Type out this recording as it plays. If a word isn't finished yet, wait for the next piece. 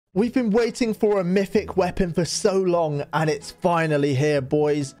We've been waiting for a mythic weapon for so long, and it's finally here,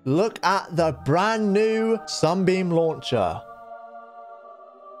 boys. Look at the brand new Sunbeam launcher.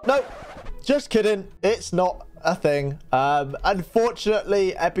 Nope, just kidding. It's not a thing.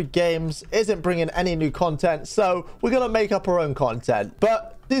 Unfortunately, Epic Games isn't bringing any new content, so we're gonna make up our own content.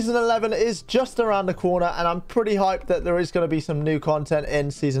 But Season 11 is just around the corner, and I'm pretty hyped that there is going to be some new content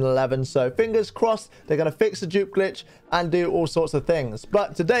in Season 11. So fingers crossed, they're going to fix the dupe glitch and do all sorts of things.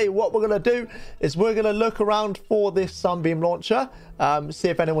 But today, what we're going to do is we're going to look around for this Sunbeam launcher, see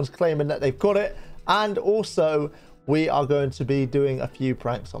if anyone's claiming that they've got it. And also, we are going to be doing a few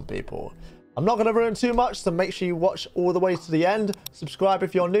pranks on people. I'm not going to ruin too much, so make sure you watch all the way to the end. Subscribe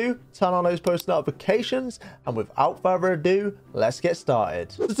if you're new, turn on those post notifications, and without further ado, let's get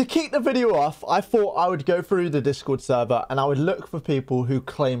started. So to kick the video off, I thought I would go through the Discord server and I would look for people who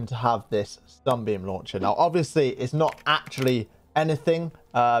claim to have this Sunbeam launcher. Now, obviously, it's not actually anything.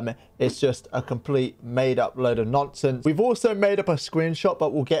 It's just a complete made up load of nonsense. We've also made up a screenshot,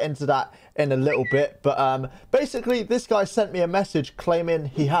 but we'll get into that in a little bit. But basically, this guy sent me a message claiming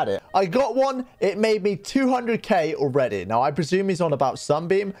he had it. I got one. It made me 200k already. Now, I presume he's on about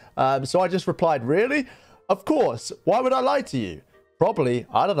Sunbeam. So I just replied, really? Of course. Why would I lie to you? Probably.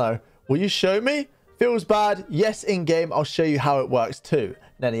 I don't know. Will you show me? Feels bad. Yes, in game. I'll show you how it works too.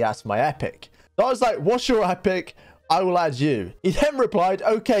 And then he asked my epic. So I was like, what's your epic? I will add you. He then replied,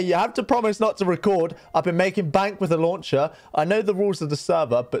 okay, you have to promise not to record. I've been making bank with the launcher. I know the rules of the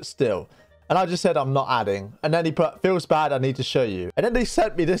server, but still. And I just said, I'm not adding. And then he put, feels bad, I need to show you. And then they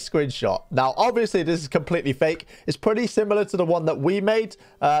sent me this screenshot. Now, obviously, this is completely fake. It's pretty similar to the one that we made.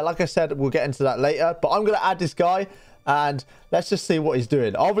 Like I said, we'll get into that later. But I'm going to add this guy, and let's just see what he's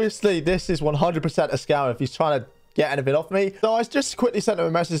doing. Obviously, this is 100% a scam if he's trying to get anything off me. So I just quickly sent him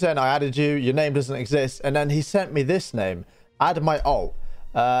a message saying I added you, your name doesn't exist, and then he sent me this name, add my alt.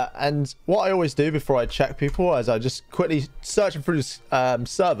 And what I always do before I check people is I just quickly searching through this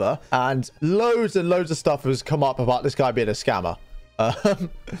server, and loads of stuff has come up about this guy being a scammer.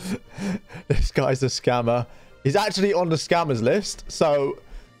 This guy's a scammer. He's actually on the scammers list, so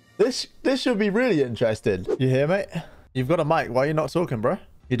this should be really interesting. You hear, mate? You've got a mic. Why are you not talking, bro?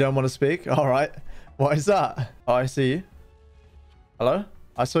 You don't want to speak? All right. What is that? Oh, I see you. Hello?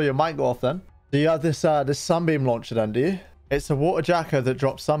 I saw your mic go off then. Do you have this this Sunbeam launcher then, do you? It's a water jacker that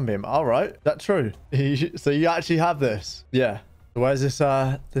drops Sunbeam. All right. Is that true? So you actually have this? Yeah. Where's this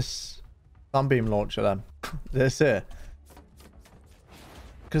this Sunbeam launcher then? This here.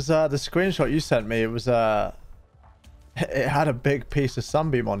 Because the screenshot you sent me, it was it had a big piece of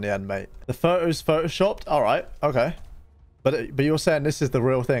Sunbeam on the end, mate. The photo's photoshopped? All right. Okay. But you're saying this is the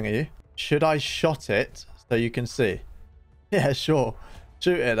real thing, are you? Should I shot it so you can see? Yeah, sure.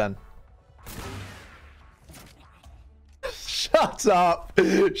 Shoot it then. Shut up.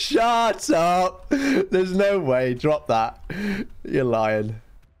 Shut up. There's no way. Drop that. You're lying.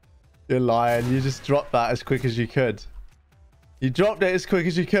 You're lying. You just dropped that as quick as you could. You dropped it as quick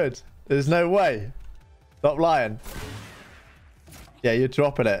as you could. There's no way. Stop lying. Yeah, you're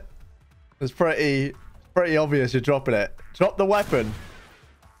dropping it. It's pretty obvious you're dropping it. Drop the weapon.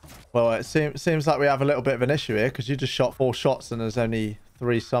 Well, it seems like we have a little bit of an issue here because you just shot 4 shots and there's only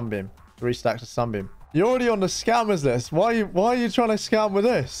 3 stacks of Sunbeam. You're already on the scammers list. Why are you trying to scam with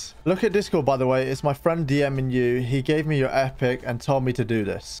this? Look at Discord, by the way. It's my friend DMing you. He gave me your epic and told me to do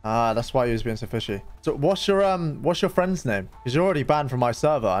this. Ah, that's why he was being so fishy. So what's your friend's name? Because you're already banned from my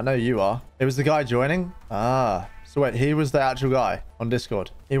server. I know you are. It was the guy joining? Ah. So wait, he was the actual guy on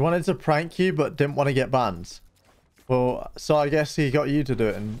Discord. He wanted to prank you but didn't want to get banned. Well, so I guess he got you to do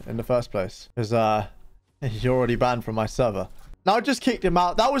it in the first place. Because you're already banned from my server. Now, I just kicked him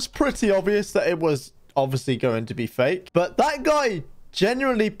out. That was pretty obvious that it was obviously going to be fake. But that guy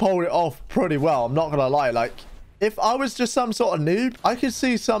genuinely pulled it off pretty well. I'm not going to lie. Like, if I was just some sort of noob, I could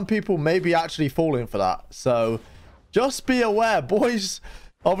see some people maybe actually falling for that. So, just be aware, boys.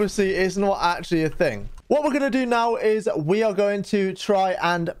 Obviously, it's not actually a thing. What we're going to do now is we are going to try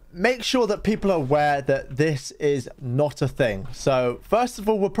and make sure that people are aware that this is not a thing. So first of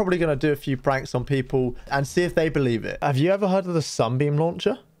all, we're probably going to do a few pranks on people and see if they believe it. Have you ever heard of the Sunbeam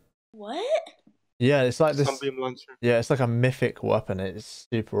launcher? What? Yeah, it's like this. Sunbeam launcher. Yeah, it's like a mythic weapon. It's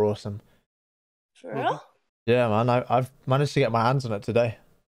super awesome. For real? Yeah, man. I've managed to get my hands on it today.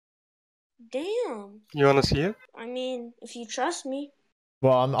 Damn. You want to see it? I mean, if you trust me.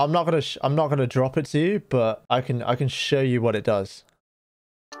 Well, I'm not gonna drop it to you, but I can show you what it does.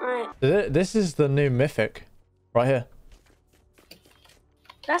 Alright. This is the new mythic, right here.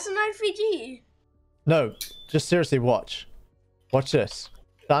 That's an RPG. No, just seriously watch. Watch this.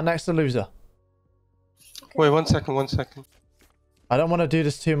 Stand next to loser. Wait, 1 second. I don't want to do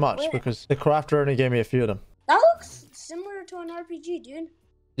this too much Where? because the crafter only gave me a few of them. That looks similar to an RPG, dude.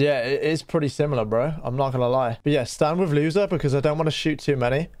 Yeah, it is pretty similar, bro. I'm not going to lie. But yeah, stand with loser because I don't want to shoot too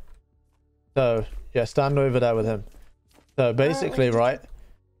many. So, yeah, stand over there with him. So, basically, right?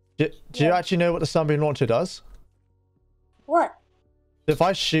 Do you actually know what the Sunbeam Launcher does? What? If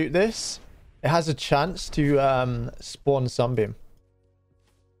I shoot this, it has a chance to spawn Sunbeam.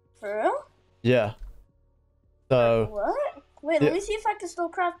 For real? Yeah. So... What? Wait, let me see if I can still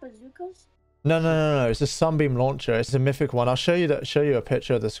craft bazookas. No. It's a Sunbeam Launcher. It's a mythic one. I'll show you a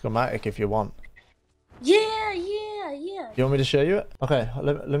picture of the schematic if you want. Yeah. You want me to show you it? Okay,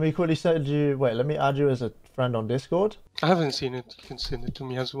 let me quickly send you... Wait, let me add you as a friend on Discord. I haven't seen it. You can send it to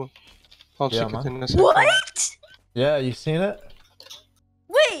me as well. I'll check it in a second. What? Yeah, you seen it?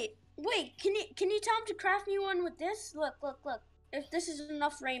 Wait. Can you tell him to craft me one with this? Look. If this is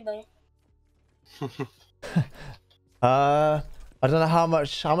enough rainbow. I don't know how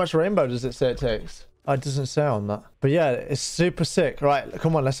much rainbow does it say it takes? Oh, it doesn't say on that. But yeah, it's super sick. Right,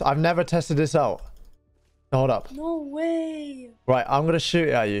 come on, I've never tested this out. Hold up. No way. Right, I'm gonna shoot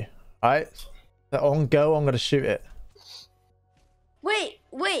it at you. Alright? So on go, I'm gonna shoot it. Wait.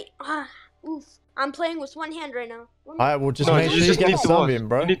 Oof. I'm playing with one hand right now. Alright, well just No, make sure you get the Sunbeam,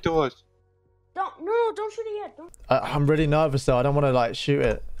 bro. You need to watch. Don't shoot it yet. Don't. I'm really nervous though. I don't want to like shoot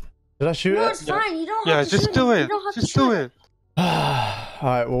it. Did I shoot No, it? it's fine. You don't Yeah, have to just shoot do it. it. You don't have to Just shoot do it. it.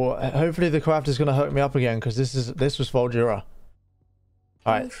 Alright, well hopefully the craft is gonna hook me up again because this was Voldura.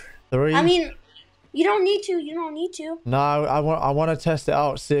 Alright, 3. I mean, you don't need to. You don't need to. No, I want to test it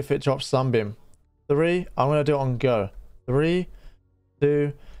out, see if it drops Sunbeam. 3, I'm gonna do it on go. 3,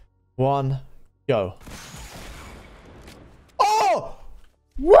 2, 1, go. Oh!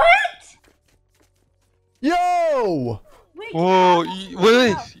 What? Yo! Wait. Whoa!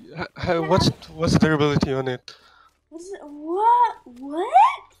 Wait. Yeah. What's the durability on it? What?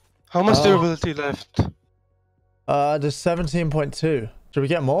 How much Oh. durability left? There's 17.2. Should we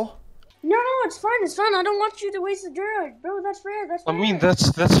get more? No, it's fine. I don't want you to waste the dirt, bro. That's rare. I mean,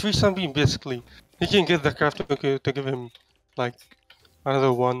 that's free Sunbeam basically. You can get the crafter to give him like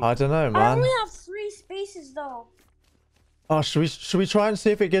another one. I don't know, I man. only have 3 spaces though. Oh, should we try and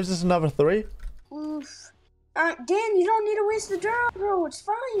see if it gives us another 3? Oof. Dan, you don't need to waste the dirt, bro. It's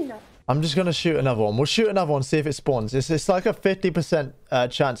fine. I'm just gonna shoot another one. We'll shoot another one, see if it spawns. It's like a 50%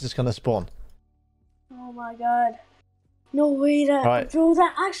 chance it's gonna spawn. Oh my god. No way that, Right. bro.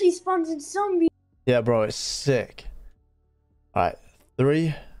 That actually spawns in Sunbeam. Yeah, bro, it's sick. All right,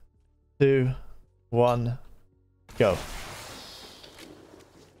 3, 2, 1, go.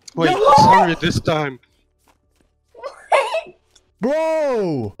 Wait, No! sorry this time.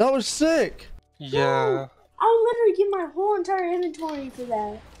 Bro, that was sick. Yeah. I'll literally give my whole entire inventory for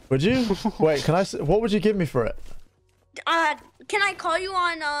that. Would you? Wait, what would you give me for it? Can I call you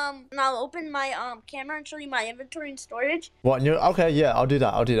on and I'll open my camera and show you my inventory and storage? What? Okay, yeah, I'll do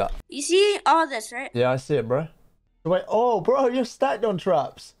that. You see all this, right? Yeah, I see it, bro. Wait, oh, bro, you're stacked on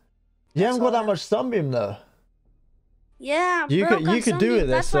traps. You haven't got all that I- much Sunbeam though. Yeah, You bro, could- got you could do Sunbeam. with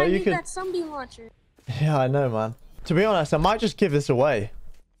this, That's so why I you need could- that Sunbeam launcher. Yeah, I know, man. To be honest, I might just give this away.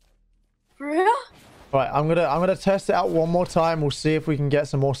 For real? Right, I'm gonna test it out one more time. We'll see if we can get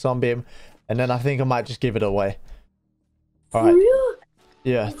some more Sunbeam, and then I think I might just give it away. All For right. real?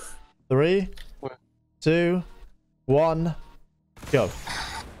 Yeah. 3, 2, 1, go.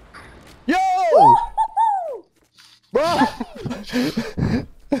 Yo! Bro!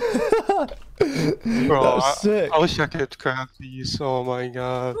 Bro, That's sick. I wish I could craft these. Oh my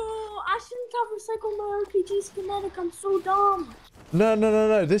god. Bro, I shouldn't have recycled my RPG schematic. I'm so dumb.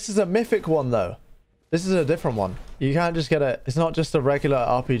 No. This is a mythic one, though. This is a different one. You can't just get it. It's not just a regular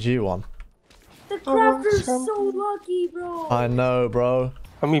RPG one. The crafter's so lucky, bro. I know, bro.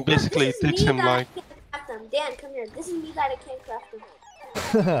 I mean, basically, it This is takes me him that like. I can't craft them. Dan, come here. This is me that I can't craft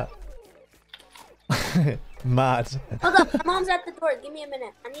them. Mad. Hold up, my mom's at the door. Give me a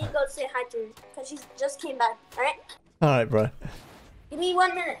minute. I need to go say hi to her because she just came back. All right? All right, bro. Give me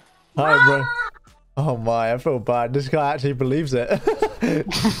 1 minute. All right, bro. Oh my, I feel bad. This guy actually believes it.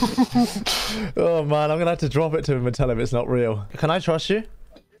 Oh man, I'm gonna have to drop it to him and tell him it's not real. Can I trust you?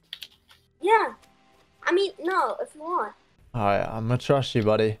 Yeah. I mean, no, if you want. All right, I'm gonna trust you,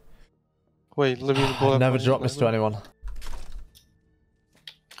 buddy. Wait, let me blow up. Never drop this to anyone.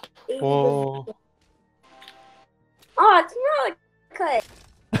 Whoa. Oh, it's not cut.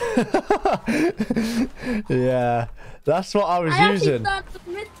 Yeah, that's what I was I actually using. thought it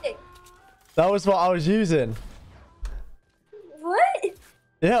was mythic. That was what I was using. What?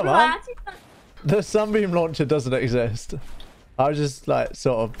 Yeah, Bro, I man. actually thought... The Sunbeam launcher doesn't exist. I was just like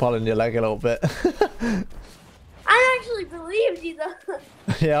sort of pulling your leg a little bit. I I actually believed you though.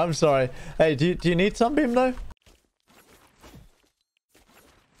 Yeah, I'm sorry. Hey, do you need Sunbeam though?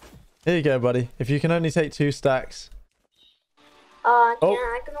 Here you go, buddy. If you can only take 2 stacks. Yeah,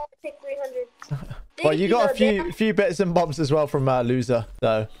 I can only take 300. Well, you got a few bits and bobs as well from Loser,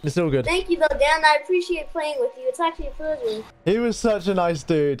 so it's all good. Thank you though, Dan. I appreciate playing with you. It's actually a pleasure. He was such a nice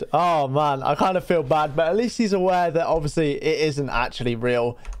dude. Oh man, I kind of feel bad, but at least he's aware that obviously it isn't actually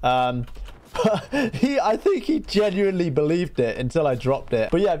real. But I think he genuinely believed it until I dropped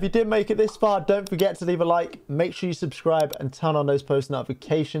it. But yeah, if you did make it this far, don't forget to leave a like. Make sure you subscribe and turn on those post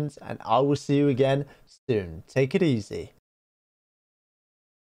notifications, and I will see you again soon. Take it easy.